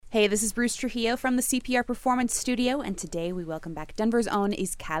Hey, this is Bruce Trujillo from the CPR Performance Studio, and today we welcome back Denver's own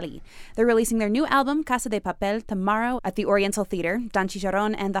Izcalli. They're releasing their new album, Casa de Papel, tomorrow at the Oriental Theater. Dan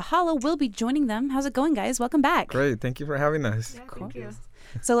Chicharron and The Hollow will be joining them. How's it going, guys? Welcome back. Great. Thank you for having us. Yeah, thank you.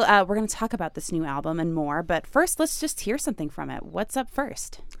 So we're going to talk about this new album and more, but first, let's just hear something from it. What's up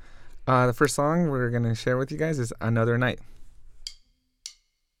first? The first song we're going to share with you guys is Another Night.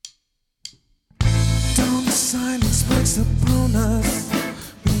 Down the silence breaks upon us,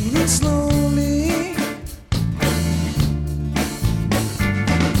 beating slowly.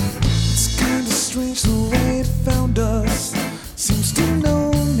 It's kind of strange the way it found us, seems to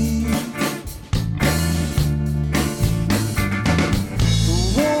know me. The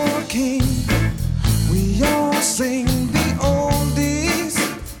war came, we all sing the oldies.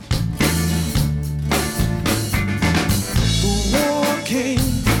 The war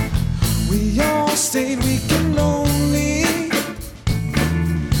came, we all stayed weak and lonely.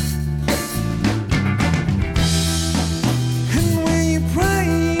 And when you're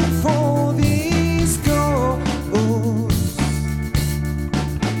praying for these goals,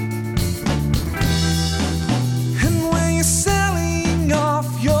 and when you're selling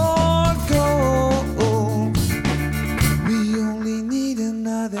off your gold, we only need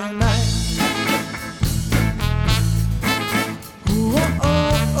another night. Ooh, oh,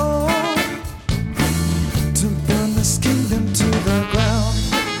 oh, oh, to burn this kingdom to the ground.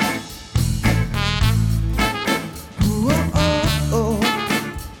 Ooh, oh, oh, oh.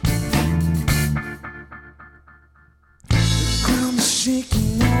 The ground is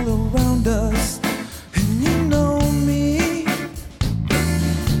shaking all around us, and you know me.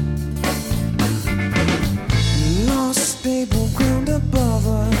 Lost stable ground above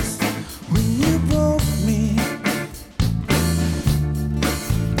us when you broke me.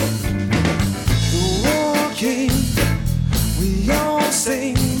 The war came, we all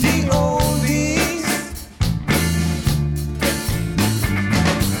sang the oldies.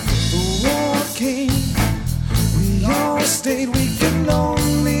 The war came, we all stayed weak and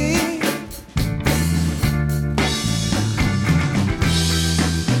lonely.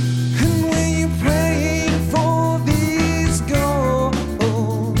 And when you're praying for these goals,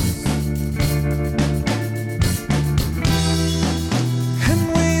 and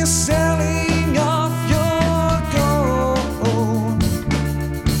when you're selling off your gold,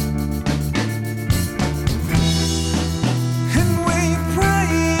 and when you're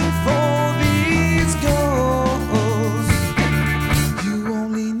praying for these goals, you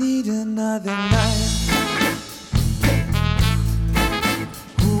only need another night.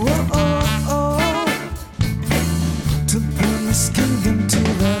 Ooh, oh, oh, oh, to burn this kingdom to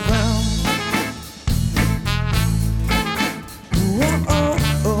the ground. Ooh, oh, oh,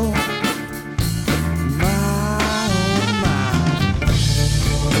 oh, my, oh, my.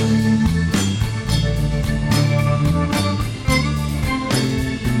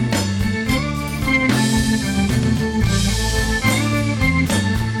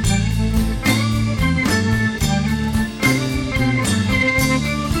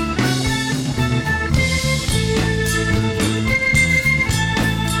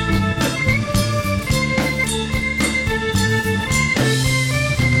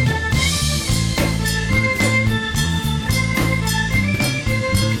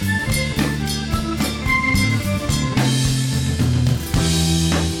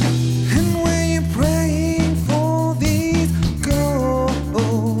 And when you're praying for these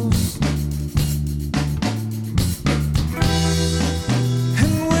goals,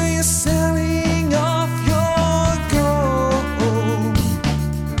 and when you're selling off your gold,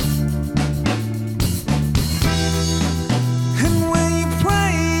 and when you're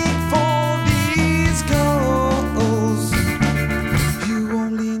praying for these goals, you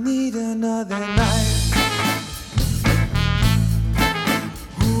only need another night.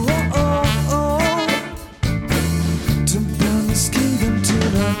 Ooh, oh, oh, oh, to burn this kingdom to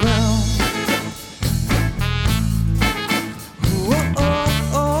the ground. Ooh, oh,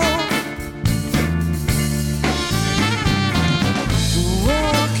 oh, the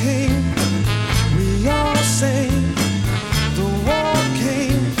war came, we all sang. The war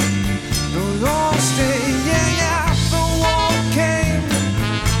came, we all stayed. Yeah, yeah, the war came,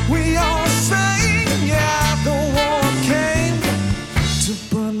 we all sang. Yeah, the war came to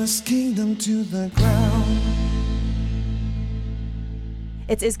burn this kingdom to the ground.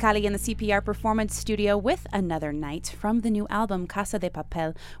 It's Izcali in the CPR Performance Studio with another night from the new album Casa de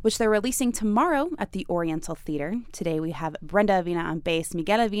Papel, which they're releasing tomorrow at the Oriental Theater. Today we have Brenda Avina on bass,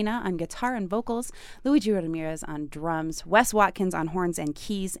 Miguel Avina on guitar and vocals, Luigi Ramirez on drums, Wes Watkins on horns and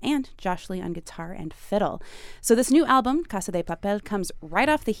keys, and Josh Lee on guitar and fiddle. So this new album, Casa de Papel, comes right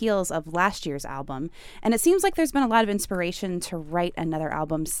off the heels of last year's album, and it seems like there's been a lot of inspiration to write another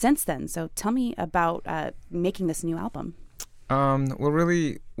album since then. So tell me about making this new album. Well,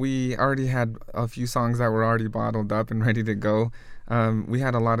 really, we already had a few songs that were already bottled up and ready to go. We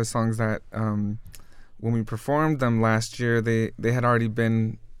had a lot of songs that, when we performed them last year, they had already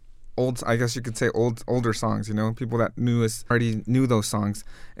been old, I guess you could say older songs, you know, people that knew us already knew those songs.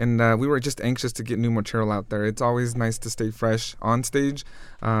 And we were just anxious to get new material out there. It's always nice to stay fresh on stage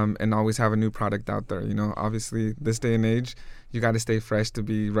and always have a new product out there. You know, obviously, this day and age, you got to stay fresh to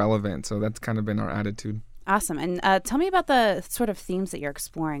be relevant. So that's kind of been our attitude. Awesome. And tell me about the sort of themes that you're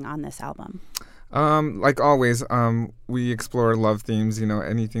exploring on this album. Like always, we explore love themes, you know,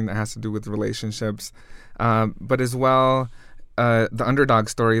 anything that has to do with relationships. But as well, the underdog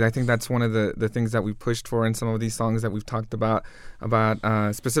story, I think that's one of the things that we pushed for in some of these songs that we've talked about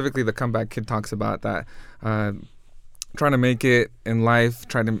specifically the Comeback Kid talks about that, trying to make it in life,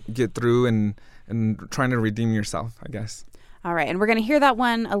 trying to get through and trying to redeem yourself, I guess. All right, and we're going to hear that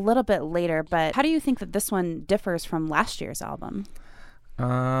one a little bit later, but how do you think that this one differs from last year's album?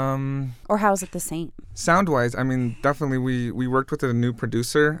 Or how is it the same? Sound-wise, I mean, definitely we worked with a new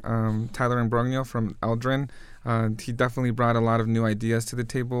producer, Tyler Imbrogno from Eldrin. He definitely brought a lot of new ideas to the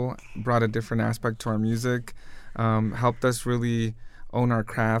table, brought a different aspect to our music, helped us really own our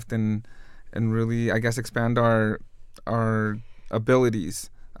craft and really, I guess, expand our abilities.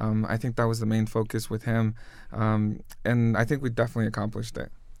 I think that was the main focus with him, and I think we definitely accomplished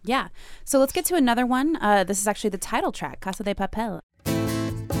it. Yeah. So let's get to another one. This is actually the title track, Casa de Papel.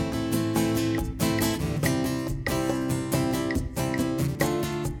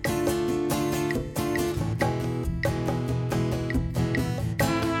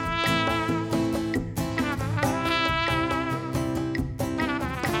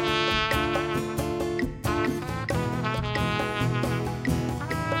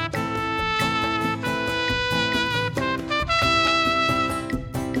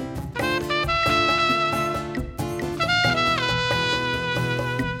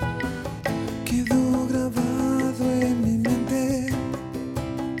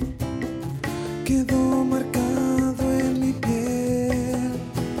 Quedó marcado en mi piel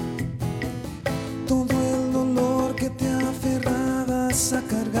todo el dolor que te aferrabas a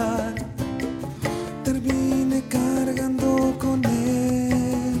cargar. Terminé cargando con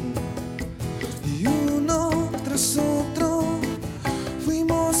él y uno tras otro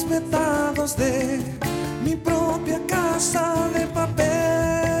fuimos vetados de mi propia casa de papel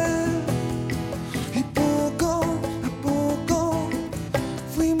y poco a poco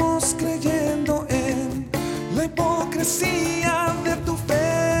fuimos creyendo en la hipocresía de tu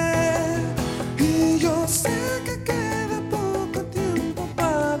fe. Y yo sé que queda poco tiempo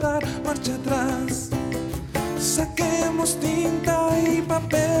para dar marcha atrás. Saquemos tinta y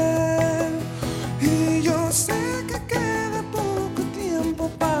papel. Y yo sé que queda poco tiempo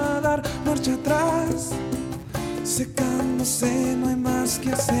para dar marcha atrás. Secándose no hay más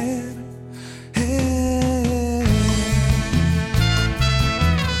que hacer.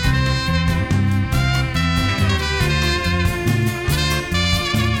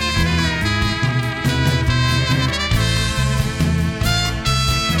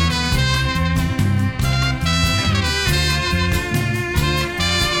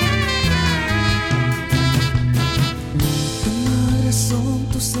 Son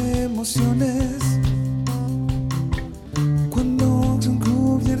tus emociones cuando son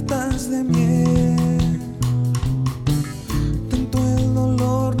cubiertas de miel. Tanto el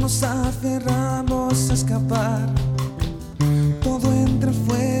dolor nos aferramos a escapar. Todo entre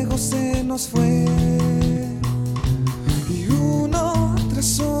fuego se nos fue. Y uno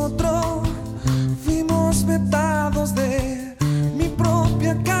tras otro fuimos vetados de mi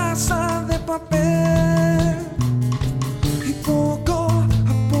propia casa de papel. Y poco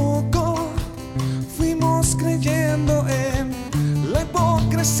a poco fuimos creyendo en la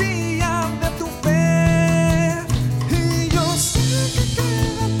hipocresía de tu fe. Y yo sé que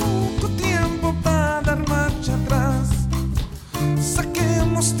queda poco tiempo para dar marcha atrás.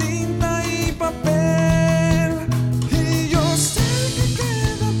 Saquemos tinta y papel. Y yo sé que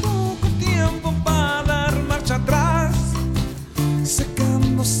queda poco tiempo para dar marcha atrás.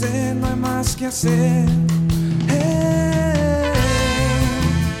 Secándose no hay más que hacer.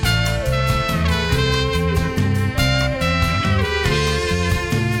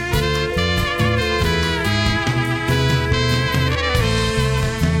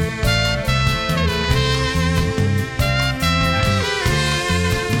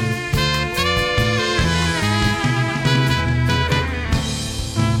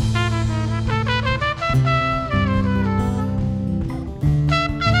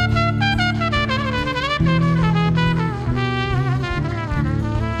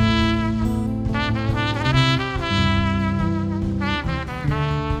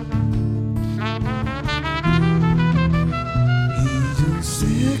 Sé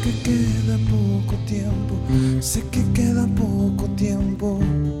que queda poco tiempo, sé que queda poco tiempo.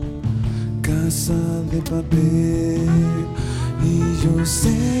 Casa de papel. Y yo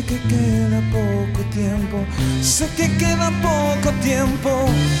sé que queda poco tiempo, sé que queda poco tiempo.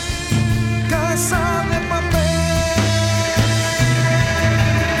 Casa de papel.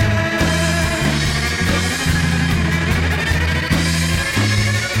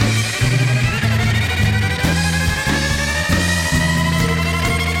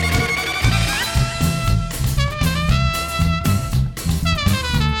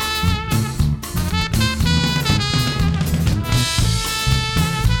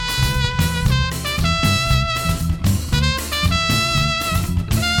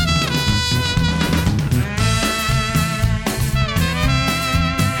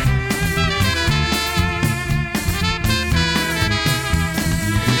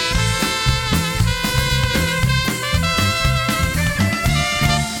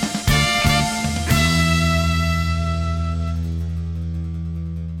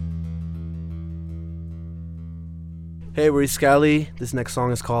 Hey, we're Scally. This next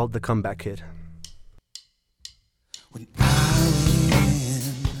song is called The Comeback Kid. When I went in,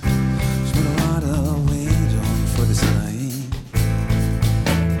 spent a lot of weight on for this night.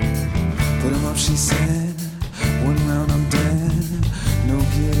 Put him up, she said. One round, I'm dead. No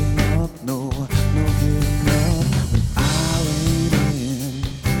getting up, no getting up. When I laid in,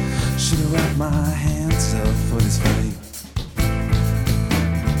 should've wrapped my hands up for this fight.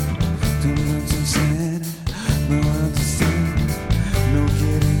 She said, no understand. No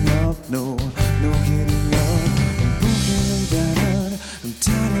getting up, no getting up. I'm broken and battered, I'm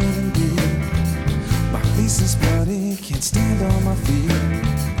tattered and beat. My face is bloody, can't stand on my feet.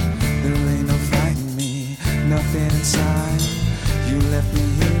 There ain't no fighting me, nothing inside. You left me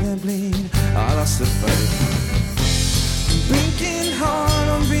here to bleed, I lost the fight. I'm thinking hard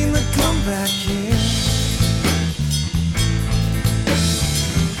on being the comeback kid.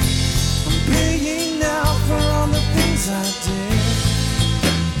 I'm paying now for all the things I did.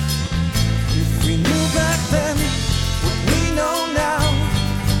 If we knew back then what we know now,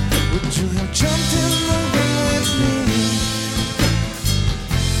 would you have jumped in the ring with me?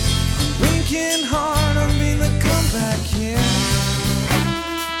 I'm thinking hard on being the comeback kid.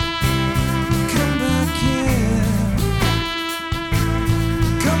 Comeback kid.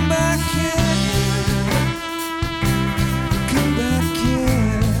 Comeback kid. Comeback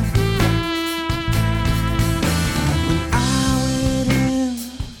kid. When I went in,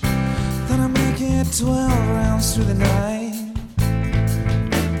 thought I'd make it 12 rounds through the night.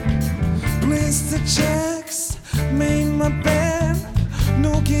 Placed the checks, made my bed.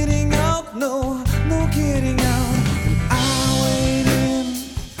 No getting up, no getting out. When I went in,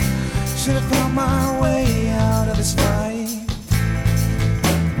 should've found my way out of this fight.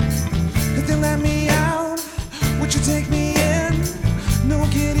 If they let me out, would you take me in? No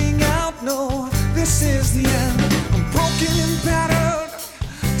getting out, no, this is the end. I'm broken and battered,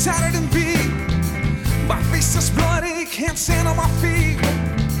 tattered and beat. My face is bloody, can't stand on my feet.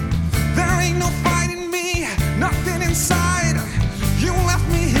 There ain't no fighting me, nothing inside. You left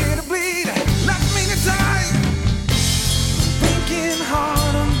me here to bleed, left me to die. Thinking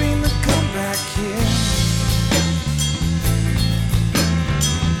hard on being the comeback kid.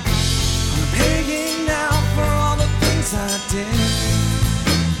 I'm paying now for all the things I did.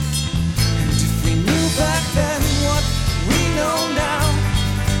 And if we knew back then what we know now,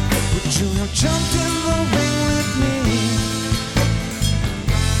 would you have jumped in the ring with me?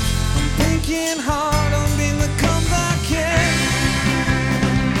 I'm thinking hard on being the comeback kid.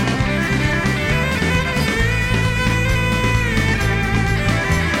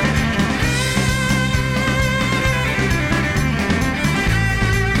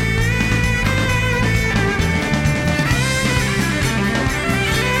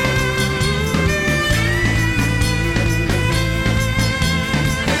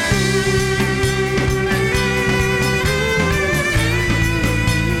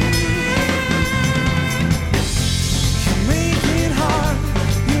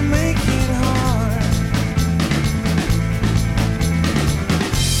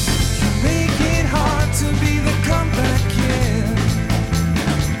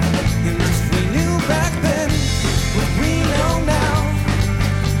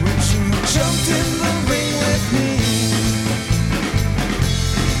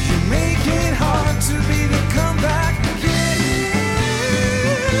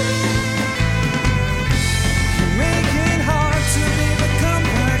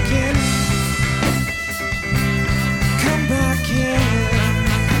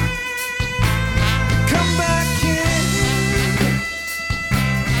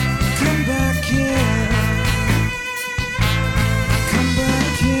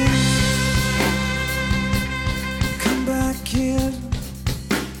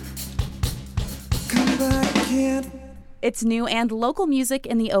 It's new and local music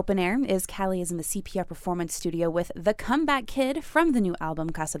in the open air. Izcalli is in the CPR Performance Studio with The Comeback Kid from the new album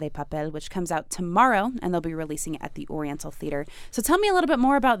Casa de Papel, which comes out tomorrow, and they'll be releasing it at the Oriental Theater. So tell me a little bit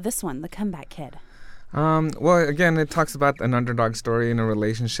more about this one, The Comeback Kid. Well, again, it talks about an underdog story in a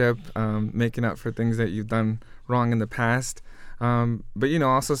relationship, making up for things that you've done wrong in the past. But,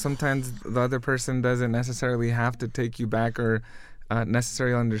 also sometimes the other person doesn't necessarily have to take you back or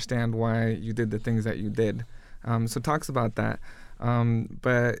necessarily understand why you did the things that you did. So it talks about that.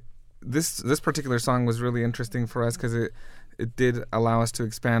 But this particular song was really interesting for us because it did allow us to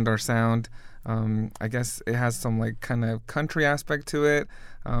expand our sound. I guess it has some like kind of country aspect to it.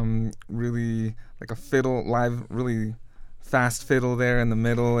 Really like a fiddle, live, really fast fiddle there in the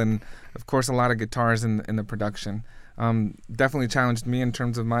middle, and of course a lot of guitars in the production. Definitely challenged me in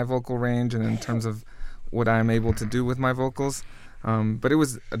terms of my vocal range and in terms of what I'm able to do with my vocals. But it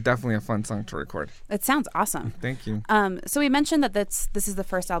was definitely a fun song to record. It sounds awesome. Thank you. So we mentioned that this is the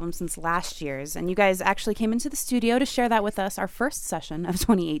first album since last year's, and you guys actually came into the studio to share that with us, our first session of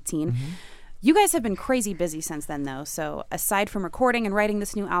 2018. Mm-hmm. You guys have been crazy busy since then, though. So aside from recording and writing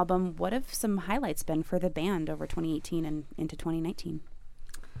this new album, what have some highlights been for the band over 2018 and into 2019?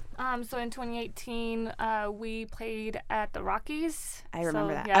 So in 2018, we played at the Rockies. I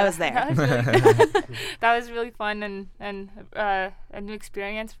remember that. Yeah, I was there. That was really, that was really fun and a new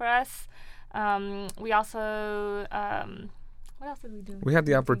experience for us. We also, what else did we do? We had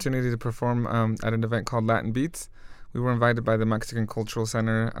the opportunity to perform at an event called Latin Beats. We were invited by the Mexican Cultural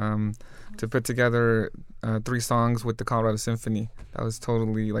Center to put together 3 songs with the Colorado Symphony. That was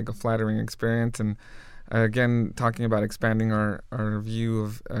totally like a flattering experience, and again, talking about expanding our view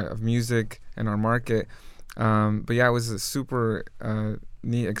of music and our market. But yeah, it was a super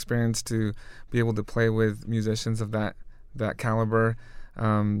neat experience to be able to play with musicians of that caliber.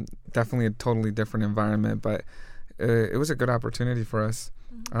 Definitely a totally different environment, but it was a good opportunity for us.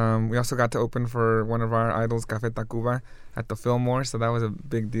 We also got to open for one of our idols, Café Tacuba, at the Fillmore, so that was a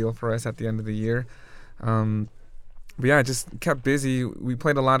big deal for us at the end of the year. But yeah, I just kept busy. We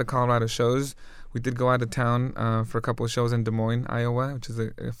played a lot of Colorado shows. We did go out of town for a couple of shows in Des Moines, Iowa, which is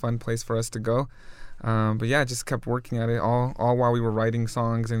a fun place for us to go. But yeah, I just kept working at it all while we were writing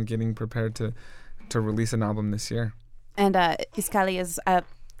songs and getting prepared to release an album this year. And Izcalli is a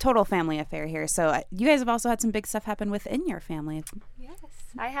total family affair here. So you guys have also had some big stuff happen within your family. Yes,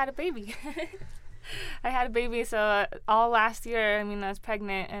 I had a baby. So all last year, I was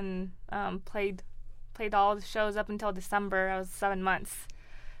pregnant and played all the shows up until December. I was 7 months.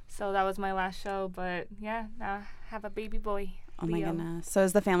 So that was my last show, but yeah, now I have a baby boy. Oh my goodness. So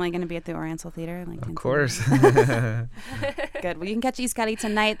is the family going to be at the Oriental Theater? Of course. Good. Well, you can catch Izcalli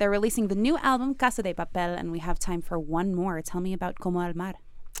tonight. They're releasing the new album, Casa de Papel, and we have time for one more. Tell me about Como el Mar.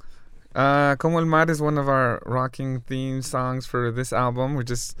 Como el Mar is one of our rocking theme songs for this album. We're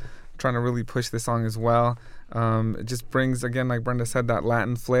just trying to really push this song as well. It just brings, again, like Brenda said, that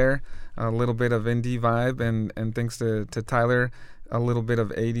Latin flair, a little bit of indie vibe, and thanks to Tyler, a little bit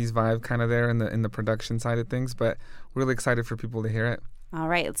of 80s vibe kind of there in the production side of things, but really excited for people to hear it. All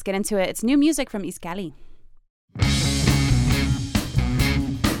right, let's get into it. It's new music from Izcalli.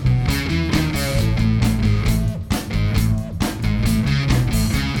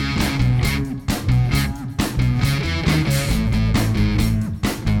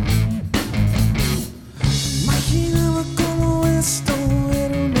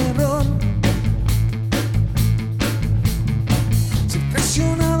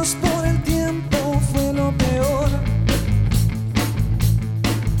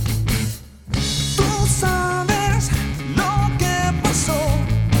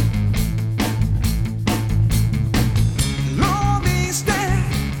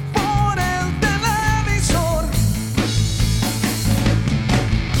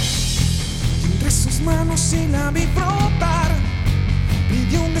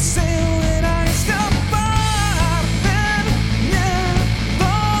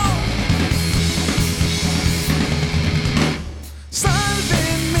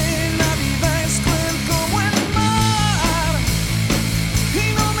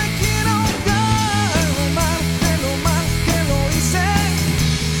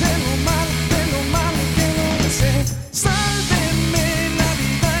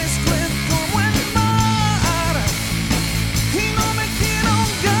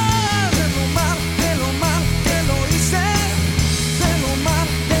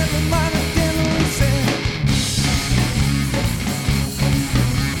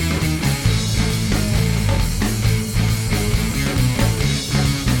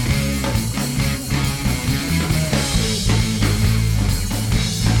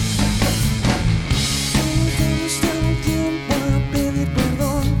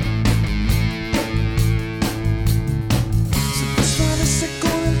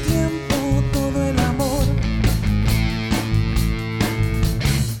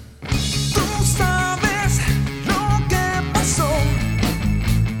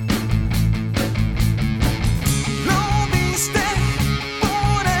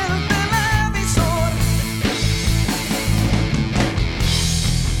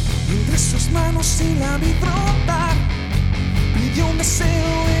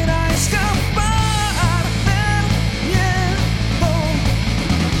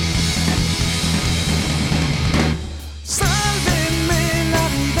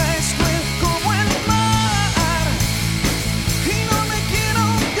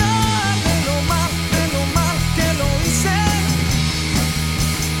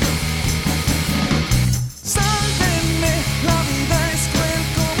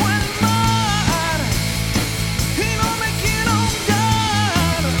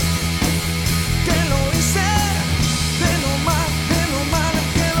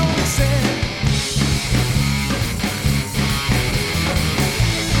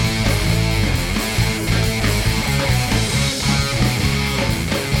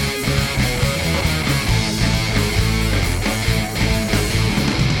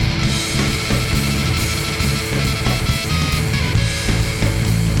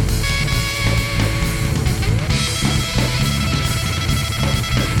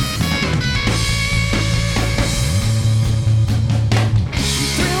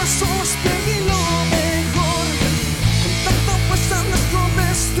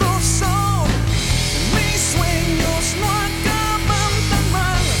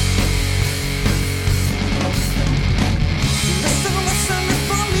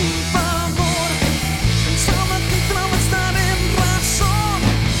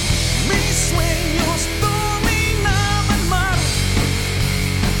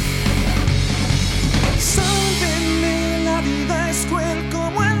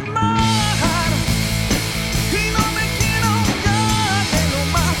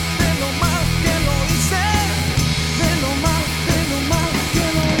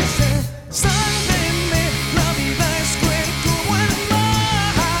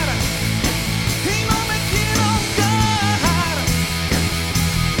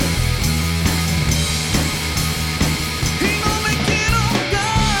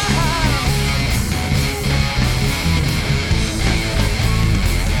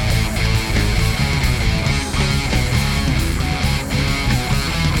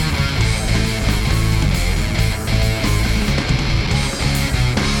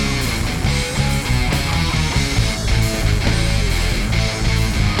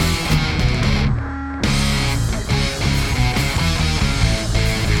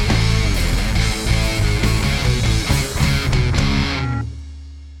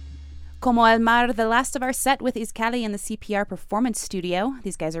 Como El Mar, the last of our set with Izcalli in the CPR Performance Studio.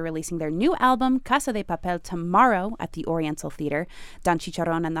 These guys are releasing their new album, Casa de Papel, tomorrow at the Oriental Theater. Don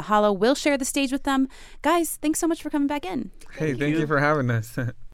Chicharron and the Hollow will share the stage with them. Guys, thanks so much for coming back in. Hey, thank you for having us.